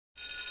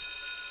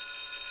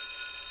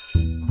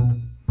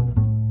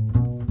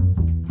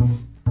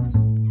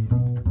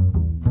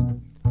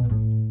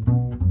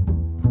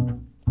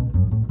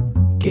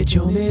get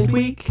your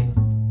midweek.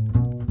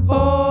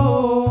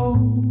 Oh,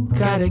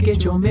 gotta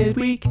get your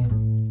midweek.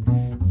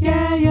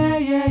 Yeah, yeah,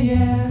 yeah,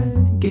 yeah.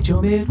 Get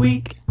your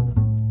midweek.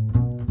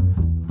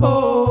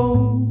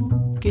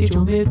 Oh, get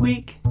your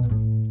midweek.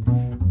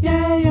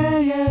 Yeah, yeah,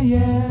 yeah,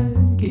 yeah.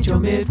 Get your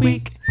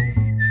midweek.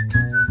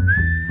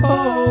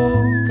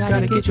 Oh,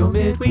 gotta get your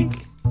midweek.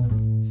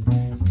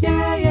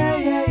 Yeah, yeah,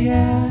 yeah,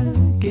 yeah.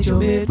 Get your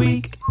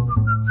midweek.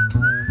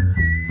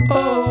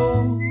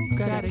 Oh,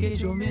 gotta get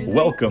your midweek.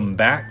 Welcome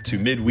back to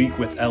Midweek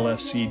with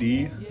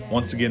LFCD.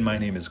 Once again, my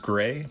name is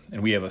Gray,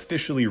 and we have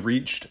officially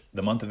reached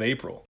the month of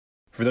April.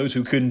 For those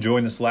who couldn't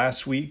join us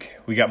last week,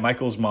 we got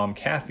Michael's mom,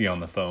 Kathy, on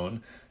the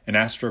phone and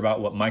asked her about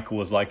what Michael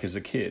was like as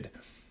a kid.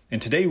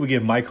 And today we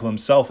give Michael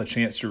himself a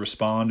chance to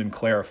respond and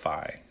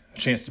clarify, a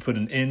chance to put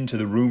an end to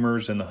the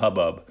rumors and the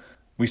hubbub.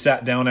 We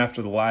sat down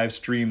after the live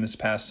stream this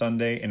past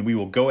Sunday, and we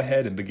will go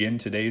ahead and begin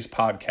today's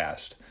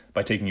podcast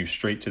by taking you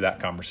straight to that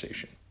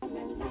conversation.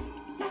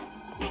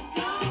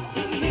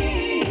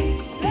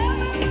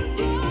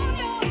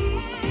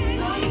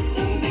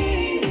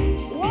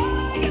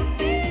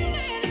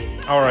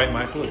 All right,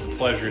 Michael, it's a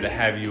pleasure to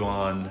have you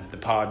on the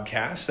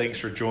podcast. Thanks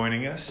for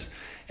joining us.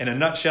 In a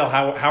nutshell,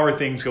 how are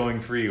things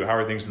going for you? How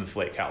are things in the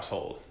Flake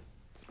household?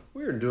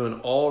 We're doing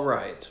all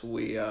right.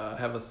 We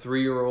have a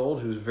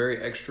 3-year-old who's very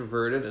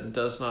extroverted and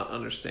does not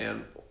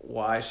understand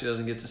why she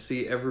doesn't get to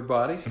see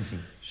everybody.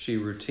 She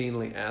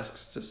routinely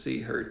asks to see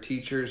her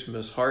teachers,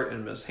 Miss Hart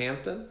and Miss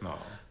Hampton,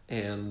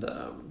 and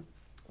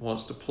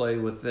wants to play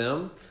with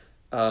them.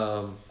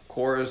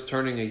 Cora's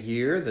turning a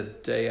year the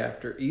day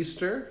after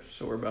Easter,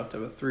 so we're about to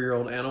have a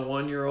 3-year-old and a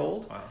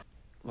 1-year-old. Wow.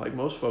 Like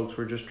most folks,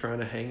 we're just trying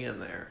to hang in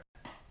there.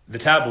 The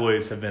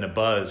tabloids have been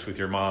abuzz with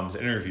your mom's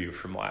interview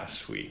from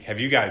last week. Have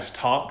you guys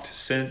talked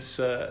since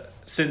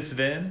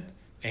then?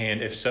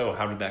 And if so,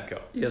 how did that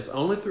go? Yes,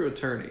 only through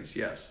attorneys,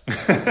 yes.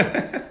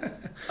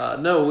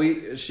 No,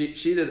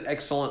 she did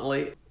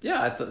excellently. Yeah,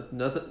 I thought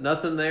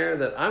nothing there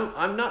that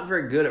I'm not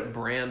very good at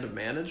brand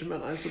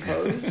management, I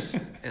suppose.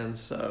 And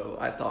so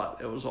I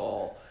thought it was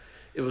all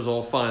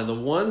fine. The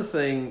one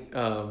thing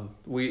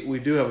we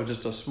do have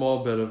just a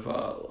small bit of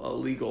a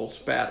legal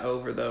spat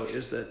over, though,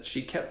 is that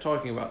she kept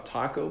talking about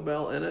Taco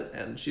Bell in it,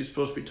 and she's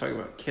supposed to be talking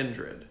about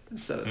Kindred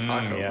instead of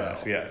Taco Bell.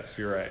 Yes,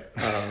 you're right.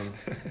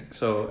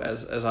 So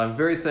as I'm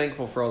very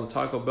thankful for all the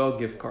Taco Bell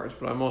gift cards,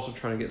 but I'm also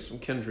trying to get some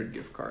Kindred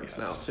gift cards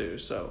now too.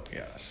 So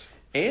yes.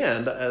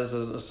 And as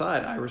an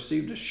aside, I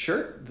received a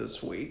shirt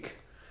this week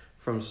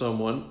from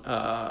someone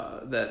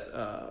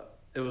that.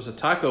 It was a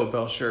Taco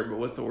Bell shirt, but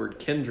with the word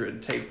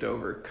Kindred taped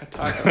over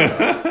Taco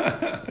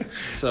Bell.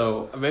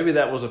 So maybe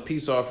that was a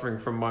peace offering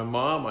from my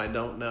mom. I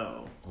don't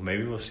know. Well,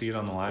 maybe we'll see it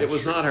on the live. It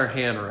was not her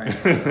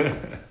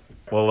handwriting.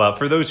 Well,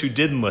 for those who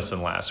didn't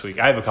listen last week,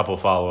 I have a couple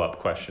of follow-up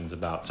questions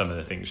about some of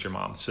the things your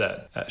mom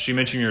said. She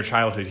mentioned your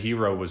childhood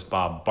hero was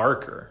Bob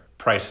Barker,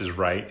 Price is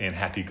Right and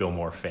Happy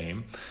Gilmore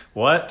fame.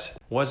 What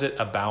was it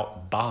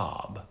about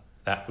Bob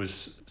that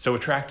was so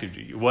attractive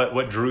to you?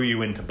 What drew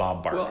you into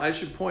Bob Barker? Well, I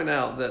should point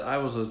out that I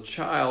was a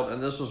child,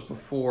 and this was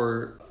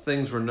before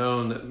things were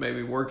known that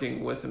maybe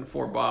working with and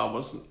for Bob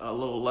was a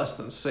little less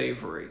than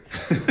savory.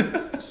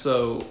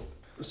 So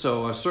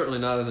certainly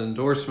not an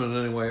endorsement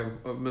in any way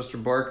of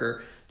Mr.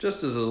 Barker.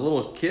 Just as a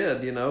little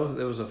kid,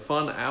 there was a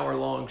fun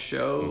hour-long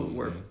show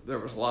where there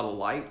was a lot of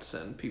lights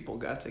and people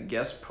got to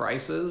guess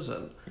prices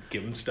and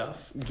give them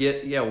stuff.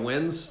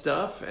 Win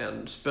stuff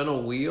and spin a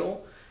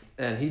wheel.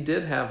 And he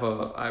did have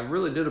I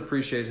really did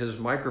appreciate his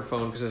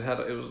microphone because it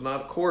was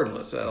not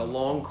cordless. It had a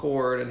long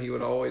cord, and he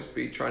would always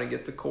be trying to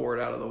get the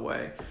cord out of the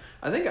way.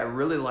 I think I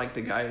really liked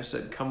the guy who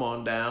said, "Come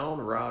on down,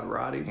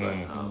 Roddy,"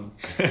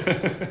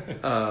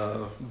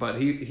 but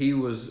he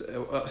was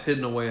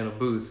hidden away in a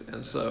booth.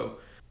 And so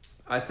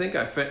I think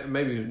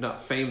maybe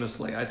not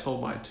famously, I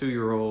told my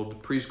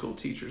 2-year-old preschool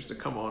teachers to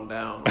come on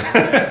down.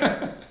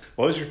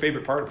 What was your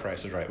favorite part of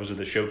Price is Right? Was it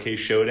the showcase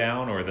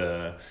showdown or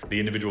the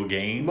individual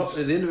games?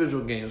 The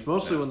individual games,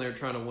 mostly when they were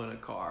trying to win a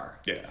car.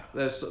 Yeah.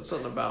 There's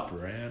something about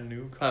brand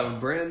new car. A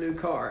brand new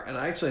car. And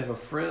I actually had a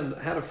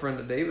friend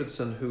at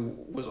Davidson who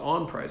was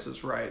on Price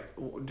is Right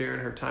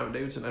during her time at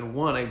Davidson and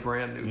won a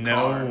brand new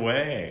car. No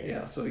way.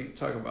 Yeah, so you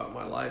talk about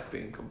my life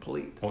being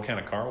complete. What kind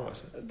of car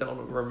was it? I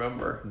don't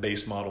remember.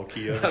 Base model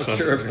Kia or I'm something?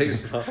 sure a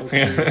base model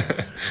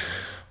Kia.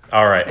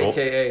 All right.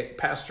 AKA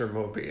Pastor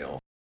Mobile.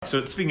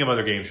 So speaking of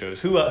other game shows,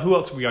 who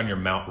else would be on your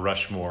Mount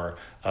Rushmore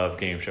of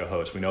game show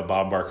hosts? We know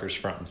Bob Barker's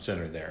front and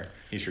center there.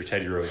 He's your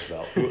Teddy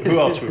Roosevelt. Who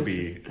else would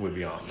be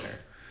on there?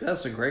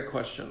 That's a great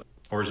question.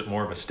 Or is it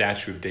more of a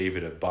statue of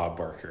David of Bob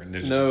Barker? And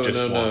No.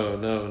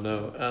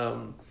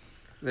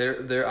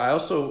 I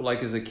also,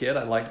 like as a kid,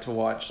 I liked to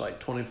watch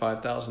like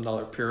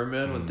 $25,000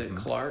 Pyramid with Dick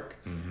Clark.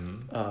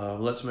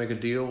 Let's Make a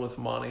Deal with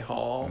Monty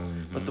Hall.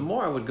 But the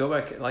more I would go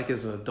back, like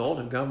as an adult,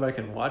 and gone back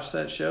and watch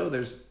that show,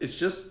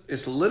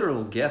 it's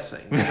literal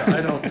guessing.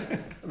 I don't,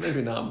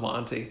 maybe not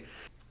Monty.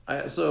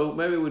 So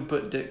maybe we'd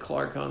put Dick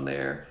Clark on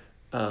there.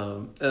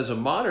 As a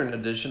modern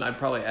addition, I'd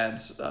probably add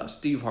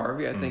Steve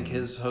Harvey. I think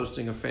his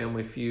hosting of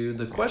Family Feud.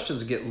 The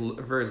questions get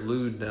very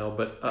lewd now,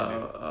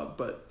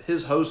 but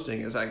his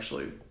hosting is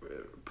actually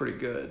pretty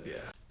good. Yeah.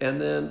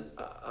 And then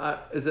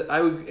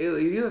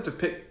you have to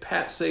pick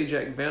Pat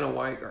Sajak, Vanna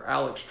White, or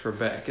Alex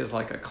Trebek as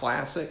like a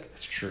classic.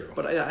 It's true.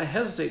 But I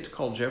hesitaate to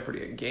call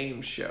Jeopardy a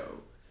game show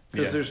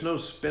because there's no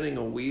spinning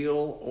a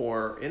wheel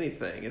or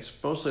anything. It's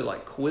mostly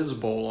like Quiz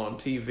Bowl on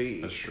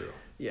TV. That's true.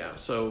 Yeah,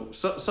 so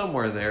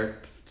somewhere in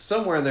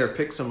there,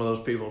 pick some of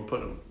those people and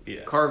put them,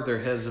 carve their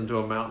heads into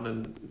a mountain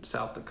in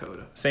South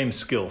Dakota. Same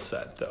skill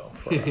set, though.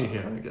 For,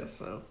 Yeah, I guess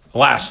so.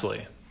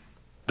 Lastly,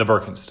 the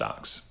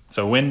Birkenstocks.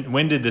 So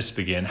when did this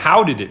begin?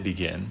 How did it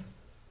begin?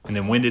 And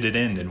then when did it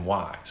end and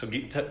why? So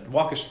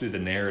walk us through the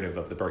narrative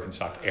of the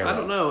Birkenstock era. I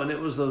don't know, and it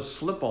was those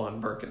slip-on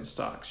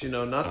Birkenstocks,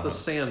 not the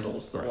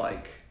sandals,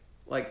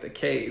 like the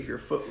cave your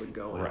foot would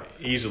go in. Right,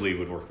 easily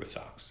would work with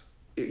socks.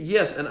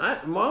 Yes, and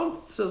Mom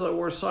says I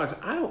wore socks.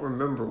 I don't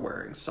remember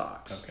wearing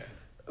socks. Okay.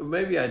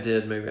 Maybe I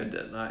did, maybe I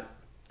didn't.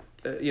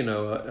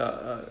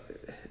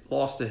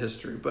 Lost to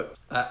history. But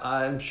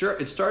I'm sure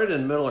it started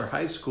in middle or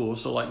high school,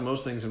 so like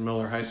most things in middle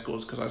or high school,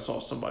 it's because I saw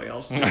somebody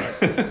else do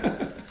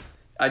it.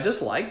 I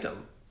just liked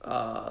them.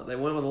 They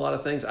went with a lot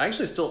of things. I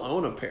actually still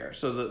own a pair,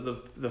 so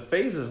the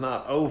phase is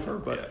not over,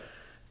 but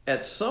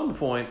at some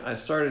point I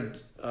started,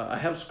 I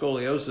have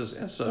scoliosis,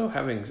 and so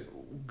having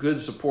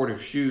good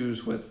supportive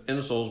shoes with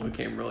insoles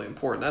became really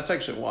important. That's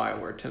actually why I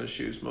wear tennis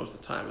shoes most of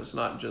the time. It's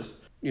not just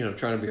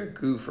trying to be a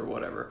goof or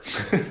whatever.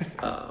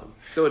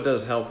 Though it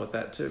does help with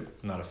that too.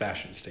 Not a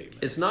fashion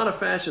statement. It's not a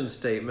fashion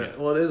statement.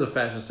 Yeah. Well, it is a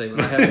fashion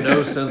statement. I have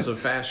no sense of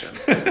fashion.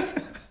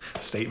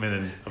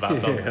 Statement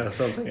about something.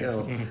 Something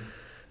else.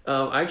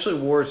 I actually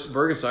wore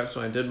Birkenstocks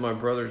when I did my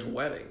brother's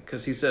wedding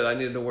because he said I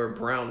needed to wear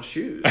brown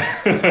shoes.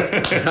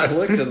 And I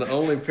looked, and the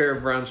only pair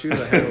of brown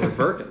shoes I had were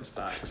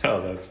Birkenstocks.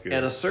 Oh, that's good.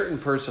 And a certain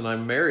person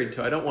I'm married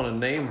to, I don't want to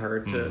name her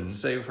to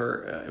save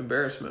her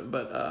embarrassment,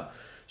 but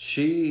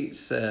she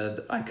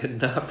said I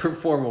could not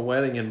perform a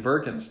wedding in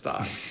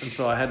Birkenstocks, and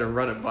so I had to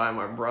run it by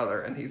my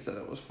brother, and he said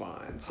it was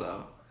fine.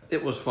 So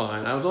it was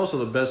fine. I was also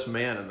the best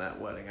man in that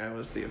wedding. I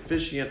was the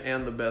officiant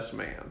and the best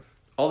man.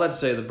 All that to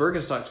say, the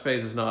Birkenstocks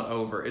phase is not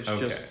over. It's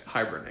just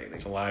hibernating.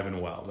 It's alive and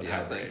well, but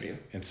hibernating. Thank you.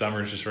 And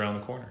summer's just around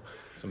the corner,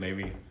 so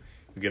maybe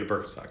you get a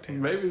Birkenstock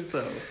tan. Maybe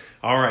so.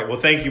 All right. Well,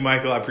 thank you,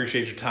 Michael. I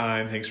appreciate your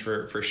time. Thanks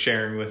for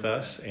sharing with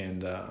us,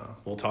 and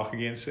we'll talk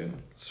again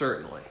soon.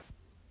 Certainly.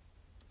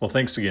 Well,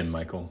 thanks again,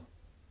 Michael.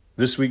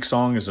 This week's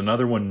song is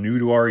another one new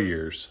to our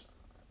ears.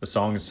 The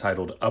song is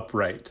titled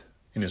Upright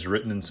and is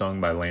written and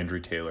sung by Landry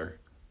Taylor.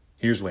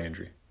 Here's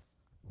Landry.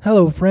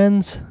 Hello,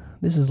 friends.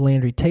 This is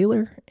Landry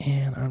Taylor,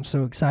 and I'm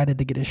so excited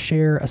to get to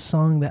share a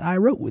song that I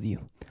wrote with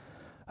you.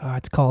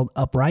 It's called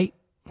Upright.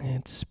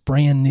 It's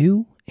brand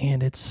new,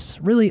 and it's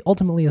really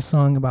ultimately a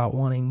song about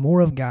wanting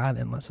more of God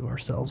and less of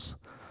ourselves.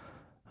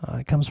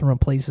 It comes from a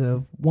place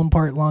of one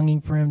part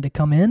longing for Him to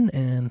come in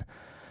and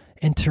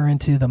enter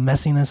into the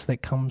messiness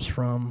that comes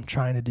from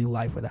trying to do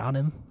life without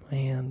Him,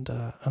 and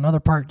another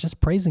part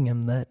just praising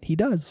Him that He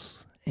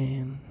does,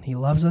 and He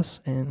loves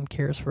us and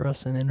cares for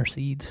us and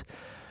intercedes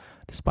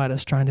despite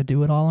us trying to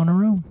do it all on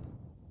our own.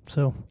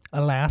 So,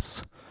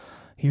 alas,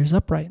 here's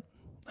Upright.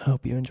 I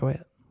hope you enjoy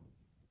it.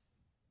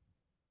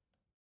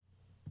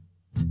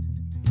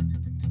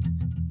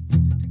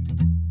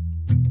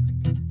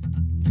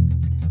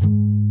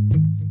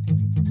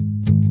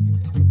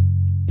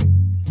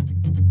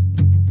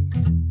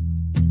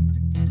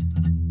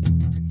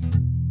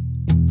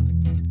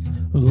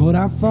 Lord,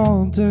 I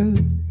faltered,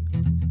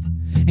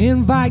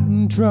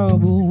 inviting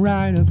trouble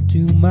right up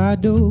to my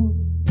door.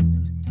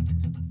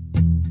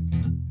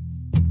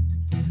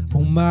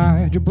 Oh,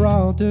 my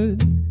Gibraltar,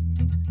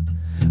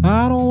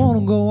 I don't want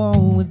to go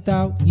on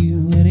without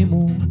you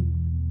anymore.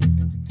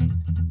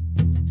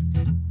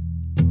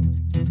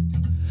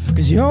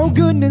 'Cause your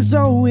goodness,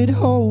 oh, it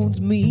holds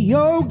me.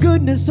 Your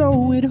goodness,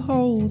 oh, it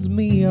holds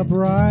me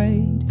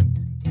upright.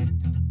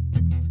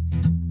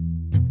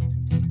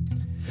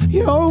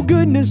 Your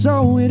goodness,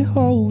 oh, it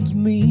holds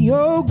me.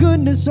 Your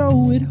goodness,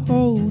 oh, it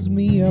holds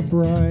me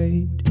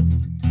upright.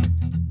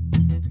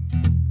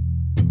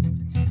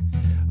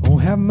 Oh,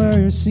 have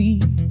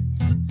mercy.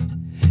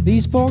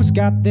 These folks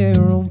got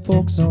their own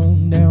folks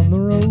on down the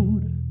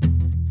road.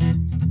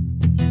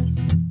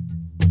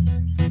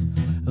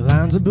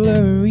 Lines are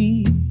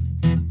blurry,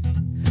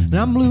 and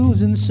I'm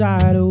losing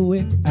sight of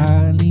where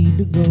I need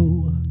to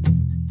go.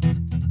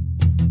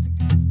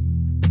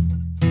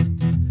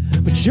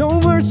 But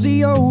your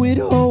mercy, oh, it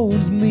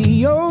holds me.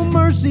 Your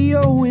mercy,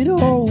 oh, it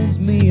holds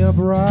me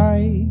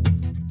upright.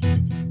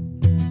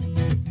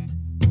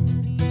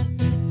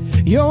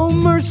 Your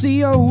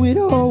mercy, oh, it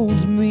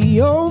holds me.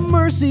 Your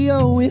mercy,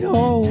 oh, it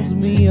holds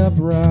me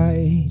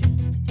upright.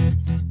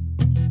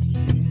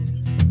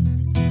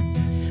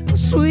 Oh,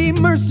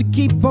 sweet mercy,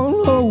 keep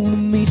on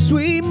holding me.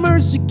 Sweet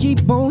mercy,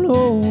 keep on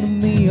holding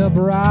me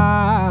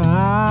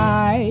upright.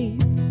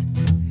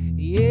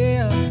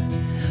 Yeah.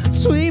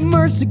 Sweet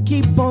mercy,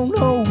 keep on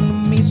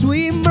holding me.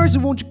 Sweet mercy,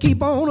 won't you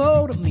keep on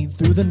holding me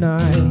through the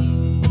night?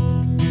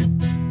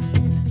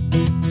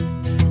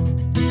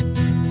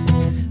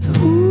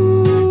 Ooh.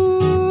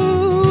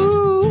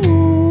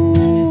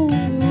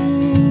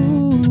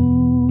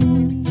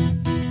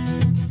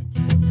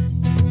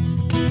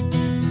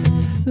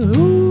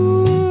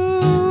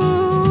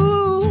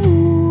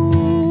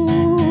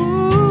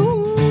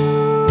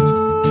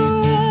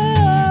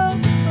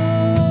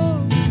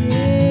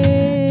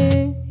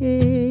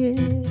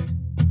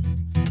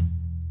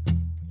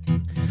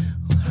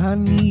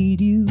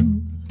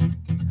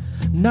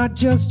 not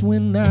just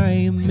when I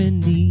am in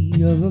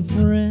need of a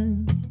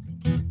friend.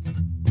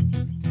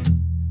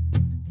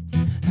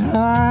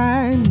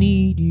 I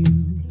need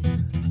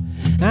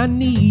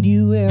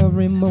you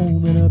every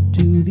moment up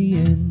to the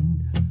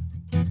end.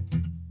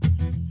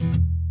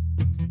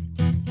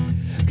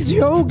 'Cause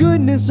your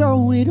goodness,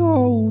 oh, it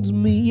holds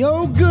me.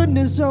 Your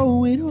goodness,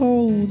 oh, it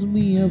holds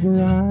me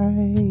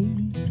upright.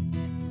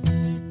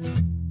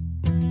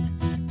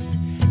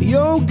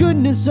 Your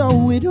goodness,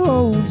 oh, it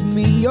holds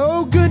me.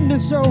 Your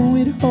goodness, oh,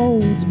 it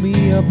holds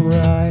me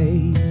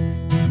upright.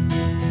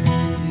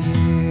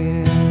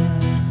 Yeah.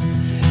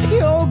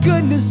 Your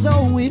goodness,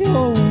 oh, it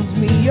holds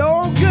me.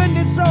 Your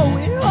goodness, oh,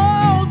 it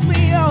holds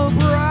me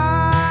upright.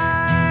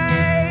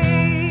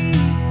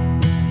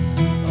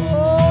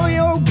 Oh,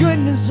 your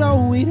goodness,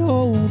 oh, it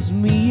holds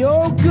me.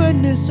 Your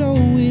goodness, oh,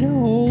 it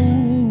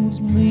holds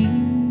me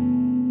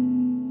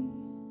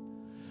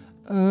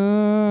upright.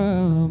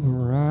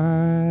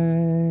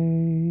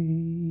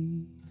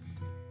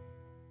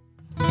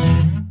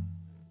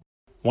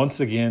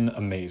 Once again,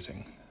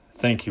 amazing.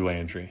 Thank you,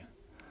 Landry.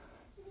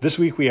 This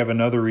week we have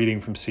another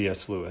reading from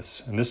C.S.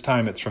 Lewis, and this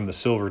time it's from The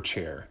Silver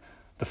Chair,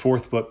 the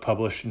fourth book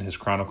published in his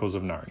Chronicles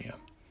of Narnia.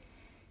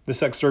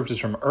 This excerpt is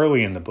from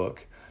early in the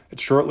book.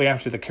 It's shortly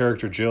after the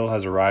character Jill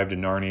has arrived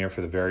in Narnia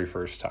for the very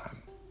first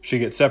time. She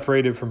gets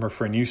separated from her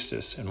friend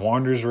Eustace and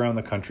wanders around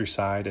the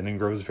countryside and then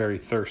grows very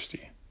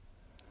thirsty.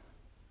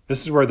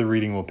 This is where the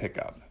reading will pick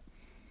up.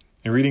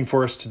 And reading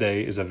for us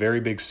today is a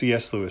very big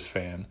C.S. Lewis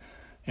fan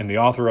and the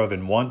author of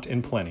In Want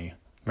and Plenty,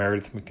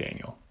 Meredith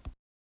McDaniel.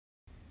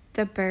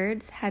 The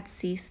birds had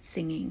ceased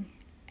singing,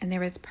 and there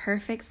was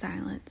perfect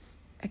silence,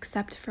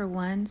 except for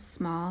one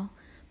small,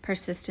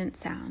 persistent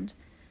sound,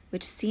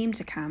 which seemed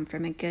to come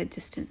from a good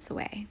distance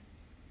away.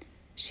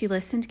 She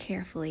listened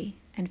carefully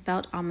and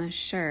felt almost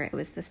sure it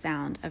was the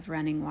sound of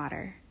running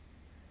water.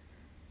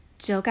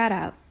 Jill got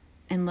up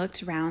and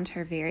looked round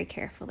her very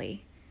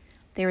carefully.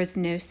 There was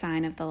no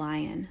sign of the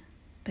lion,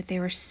 but there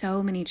were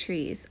so many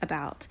trees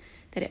about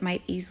that it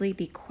might easily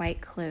be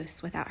quite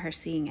close without her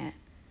seeing it.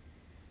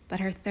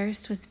 But her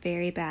thirst was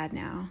very bad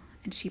now,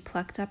 and she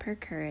plucked up her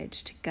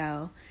courage to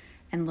go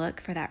and look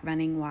for that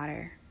running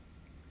water.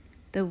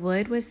 The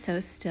wood was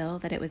so still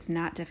that it was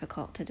not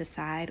difficult to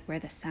decide where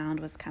the sound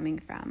was coming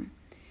from.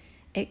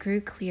 It grew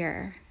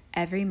clearer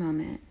every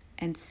moment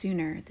and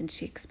sooner than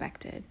she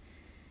expected.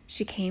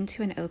 She came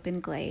to an open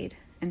glade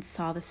and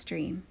saw the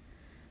stream,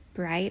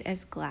 bright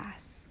as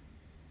glass,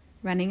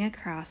 running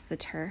across the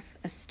turf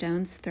a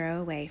stone's throw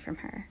away from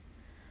her.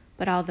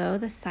 But although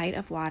the sight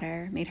of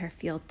water made her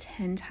feel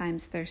 10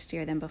 times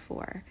thirstier than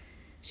before,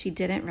 she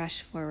didn't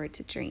rush forward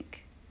to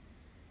drink.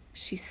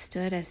 She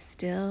stood as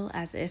still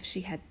as if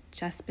she had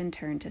just been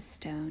turned to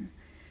stone,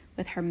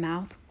 with her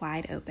mouth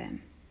wide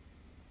open.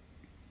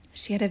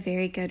 She had a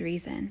very good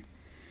reason.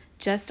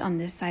 Just on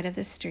this side of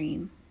the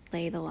stream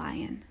lay the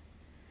lion.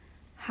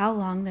 How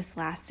long this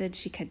lasted,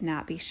 she could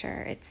not be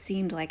sure. It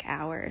seemed like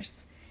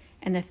hours.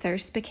 And the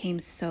thirst became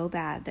so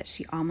bad that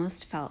she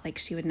almost felt like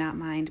she would not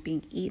mind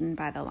being eaten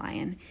by the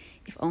lion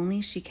if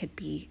only she could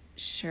be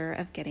sure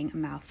of getting a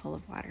mouthful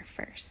of water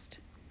first.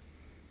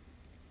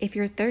 If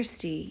you're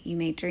thirsty, you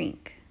may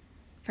drink.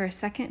 For a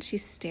second she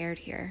stared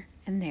here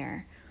and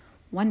there,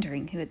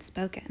 wondering who had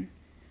spoken.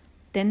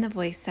 Then the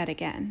voice said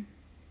again,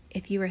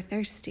 "If you are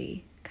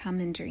thirsty,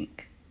 come and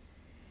drink."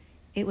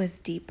 It was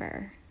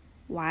deeper,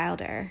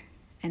 wilder,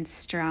 and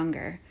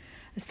stronger,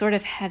 a sort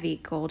of heavy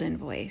golden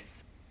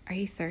voice. "Are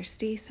you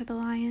thirsty?" said the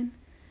lion.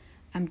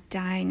 "I'm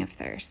dying of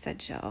thirst," said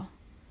Jill.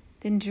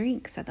 "Then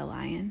drink," said the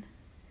lion.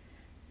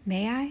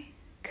 "May I?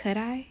 Could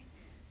I?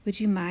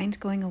 Would you mind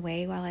going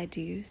away while I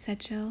do?" said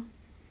Jill.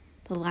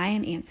 The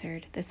lion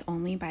answered this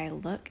only by a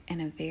look and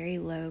a very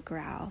low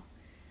growl.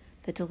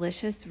 The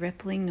delicious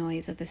rippling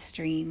noise of the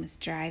stream was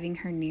driving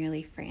her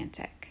nearly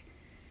frantic.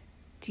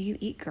 "Do you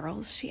eat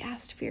girls?" she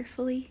asked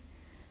fearfully.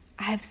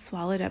 "I have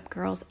swallowed up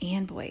girls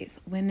and boys,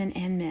 women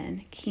and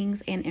men,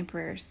 kings and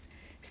emperors,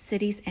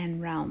 cities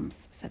and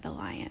realms," said the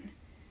lion.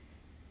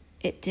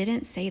 It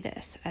didn't say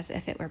this as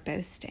if it were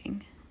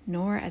boasting,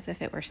 nor as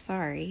if it were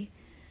sorry,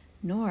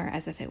 nor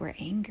as if it were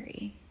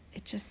angry.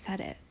 It just said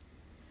it.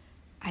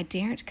 "I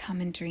daren't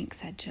come and drink,"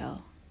 said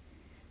Jill.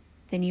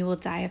 "Then you will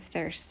die of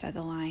thirst," said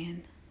the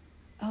lion.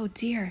 "Oh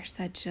dear,"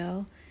 said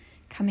Jill,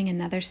 coming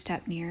another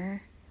step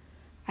nearer.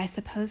 "I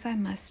suppose I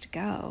must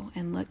go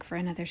and look for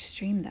another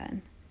stream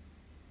then."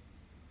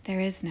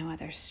 "There is no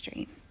other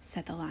stream,"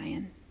 said the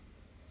lion.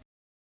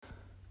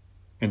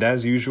 And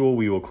as usual,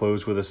 we will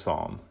close with a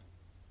psalm.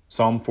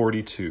 Psalm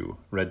 42,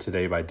 read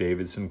today by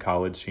Davidson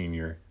College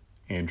senior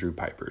Andrew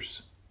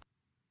Pipers.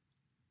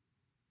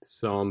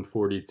 Psalm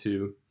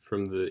 42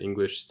 from the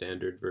English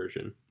Standard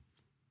Version.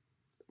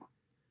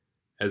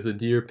 As a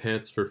deer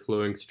pants for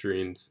flowing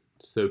streams,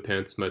 so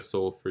pants my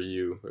soul for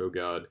you, O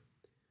God.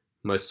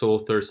 My soul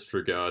thirsts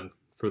for God,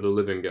 for the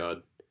living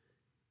God.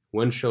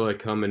 When shall I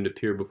come and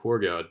appear before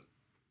God?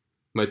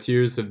 My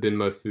tears have been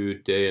my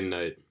food day and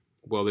night,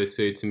 while they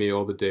say to me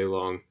all the day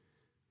long,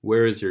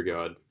 "Where is your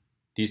God?"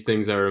 These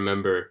things I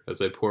remember as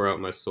I pour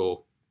out my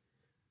soul.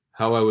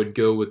 How I would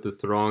go with the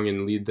throng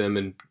and lead them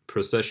in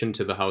procession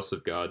to the house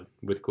of God,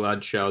 with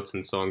glad shouts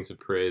and songs of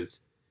praise,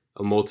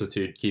 a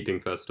multitude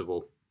keeping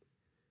festival.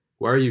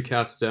 Why are you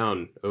cast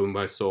down, O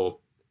my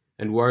soul?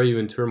 And why are you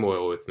in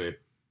turmoil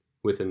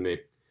within me?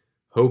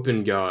 Hope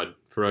in God,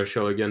 for I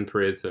shall again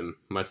praise him,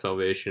 my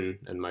salvation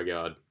and my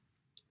God.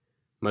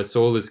 My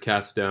soul is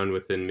cast down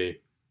within me.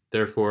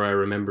 Therefore I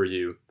remember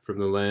you, from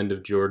the land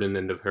of Jordan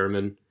and of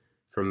Hermon,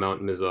 from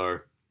Mount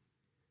Mizar.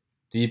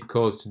 Deep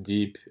calls to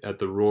deep at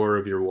the roar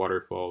of your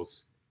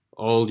waterfalls.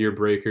 All your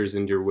breakers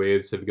and your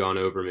waves have gone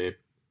over me.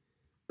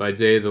 By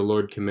day the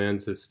Lord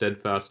commands his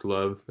steadfast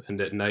love, and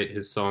at night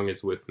his song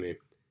is with me,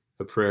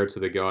 a prayer to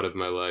the God of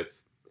my life.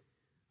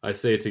 I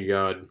say to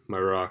God, my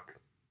rock,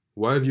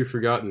 why have you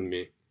forgotten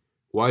me?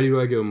 Why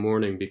do I go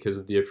mourning because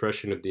of the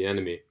oppression of the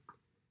enemy?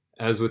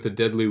 As with a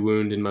deadly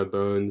wound in my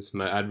bones,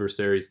 my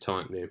adversaries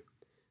taunt me,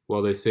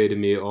 while they say to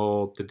me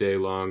all the day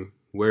long,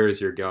 where is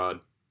your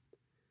God?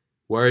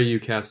 Why are you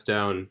cast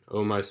down,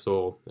 O my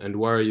soul, and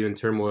why are you in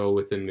turmoil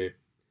within me?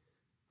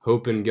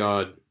 Hope in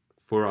God,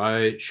 for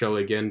I shall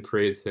again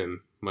praise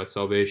him, my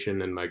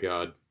salvation and my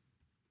God.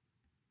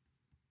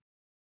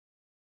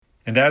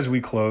 And as we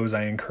close,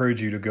 I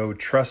encourage you to go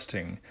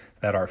trusting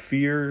that our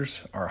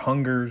fears, our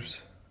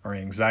hungers, our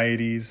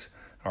anxieties,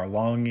 our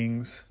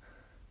longings,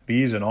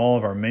 these and all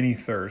of our many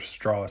thirsts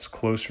draw us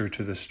closer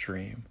to the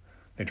stream.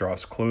 They draw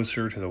us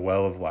closer to the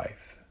well of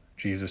life,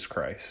 Jesus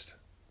Christ.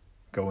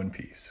 Go in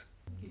peace.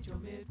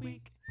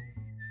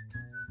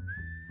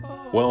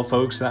 Well,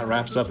 folks, that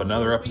wraps up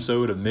another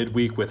episode of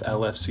Midweek with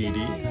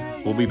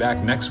LFCD. We'll be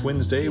back next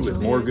Wednesday with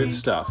more good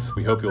stuff.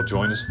 We hope you'll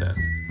join us then.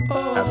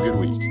 Have a good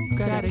week.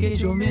 Gotta get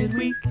your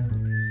midweek.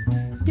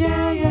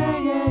 Yeah, yeah,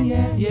 yeah,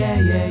 yeah, yeah,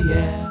 yeah,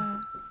 yeah.